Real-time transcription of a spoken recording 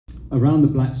around the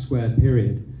Black Square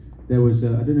period, there was, I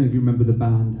don't know if you remember the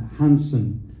band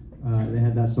Hanson. They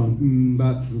had that song,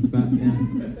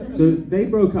 yeah. So they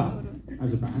broke up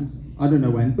as a band, I don't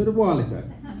know when, but a while ago.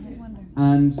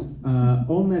 And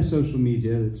on their social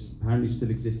media, that apparently still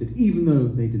existed, even though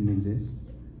they didn't exist,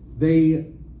 they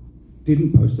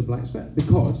didn't post a Black Square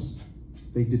because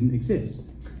they didn't exist.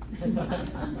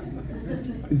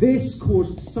 This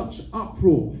caused such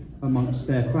uproar amongst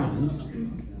their fans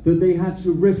that they had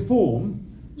to reform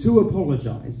to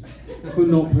apologise for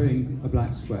not putting a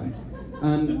Black Square.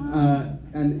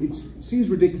 And it seems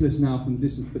ridiculous now from the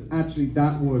distance, but actually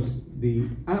that was the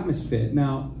atmosphere.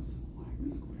 Now,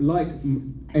 like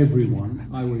everyone,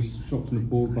 I was shocked and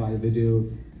appalled by the video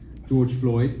of George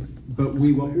Floyd, but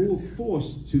we were all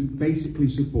forced to basically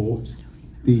support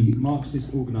the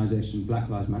Marxist organisation Black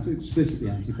Lives Matter, explicitly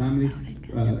anti-family,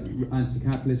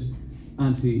 anti-capitalist,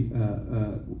 claimed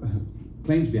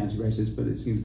to be anti-racist, but it seems